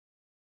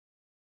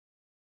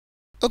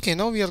Okay,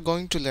 now we are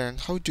going to learn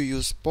how to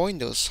use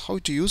pointers, how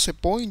to use a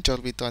pointer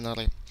with an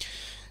array.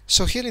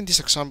 So here in this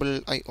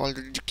example, I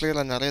already declared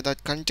an array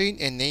that contain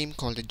a name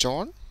called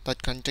John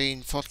that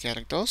contain 4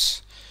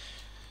 characters.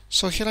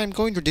 So here I'm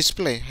going to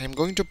display, I'm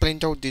going to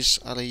print out this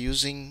array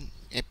using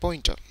a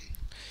pointer.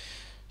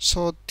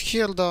 So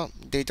here the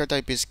data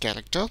type is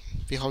character.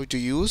 We have to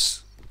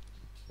use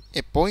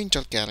a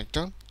pointer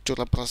character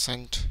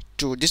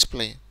to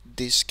display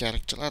this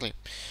character array.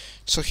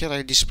 So here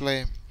I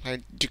declare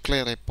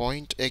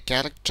a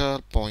character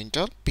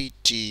pointer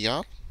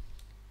ptr.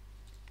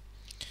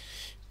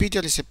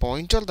 Ptr is a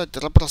pointer that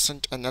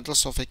represents an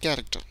address of a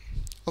character.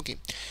 Okay,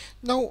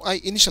 now I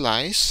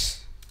initialize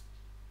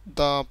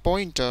the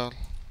pointer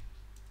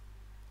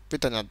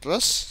with an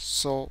address.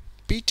 So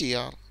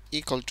ptr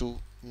equal to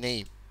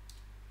name.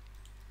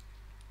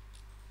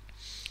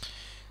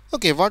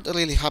 Okay, what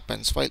really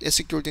happens while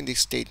executing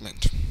this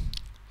statement?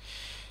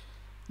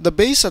 The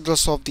base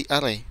address of the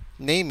array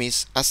name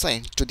is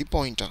assigned to the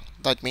pointer.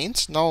 That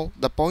means now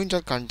the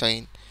pointer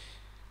contains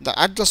the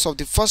address of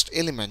the first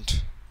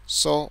element.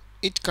 So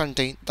it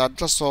contains the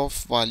address of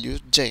value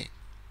j.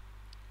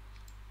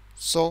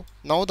 So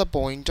now the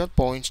pointer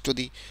points to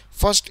the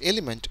first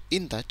element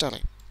in that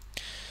array.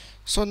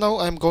 So now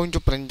I am going to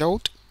print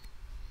out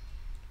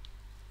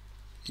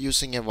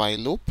using a while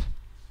loop.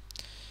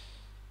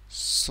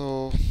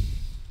 So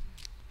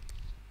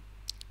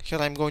here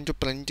I am going to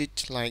print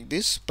it like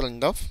this,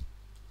 printf.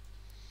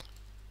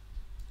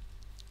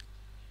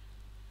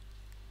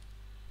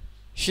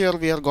 Here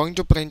we are going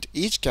to print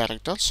each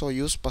character, so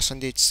use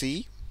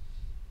 %c,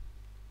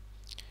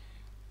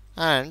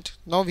 and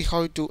now we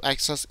have to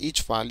access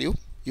each value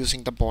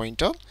using the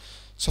pointer.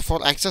 So for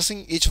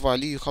accessing each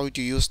value you have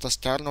to use the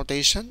star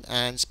notation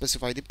and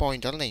specify the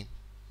pointer name.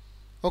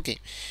 Okay,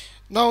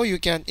 now you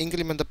can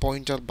increment the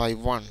pointer by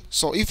 1.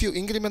 So if you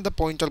increment the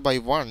pointer by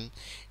 1,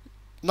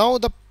 now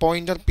the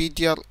pointer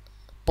ptr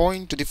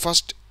point to the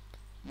first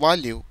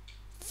value,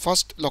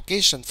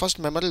 first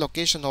memory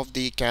location of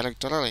the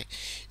character array.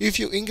 If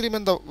you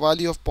increment the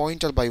value of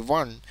pointer by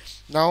 1,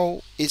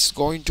 now it's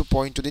going to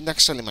point to the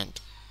next element.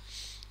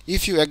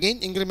 If you again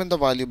increment the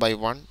value by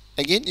 1,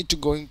 again it's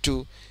going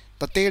to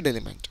the third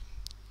element.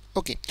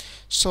 Okay,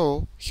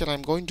 so here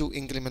I'm going to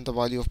increment the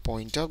value of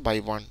pointer by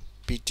 1,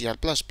 ptr++.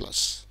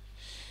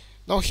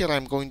 Now here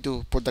I'm going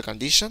to put the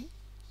condition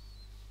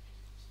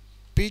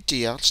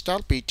ptr star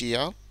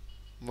ptr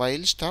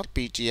while star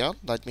ptr,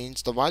 that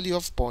means the value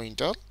of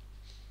pointer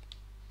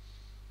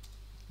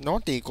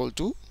not equal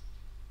to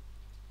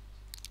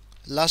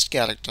last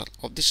character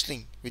of the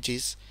string, which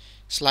is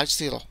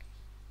 /0.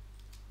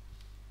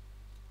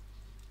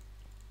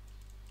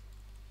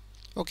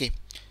 Okay,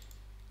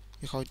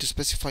 you have to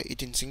specify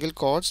it in single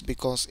quotes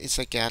because it's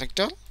a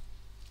character.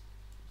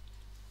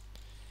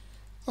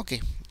 Okay,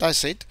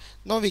 that's it.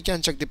 Now we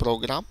can check the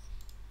program,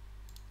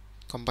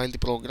 compile the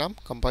program.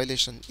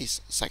 Compilation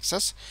is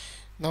success.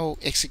 Now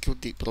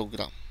execute the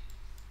program.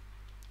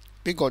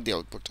 We got the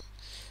output.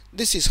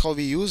 This is how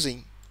we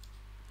using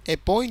a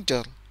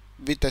pointer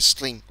with a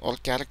string or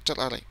character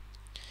array.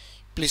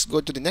 Please go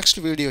to the next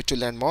video to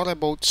learn more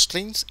about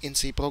strings in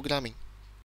C programming.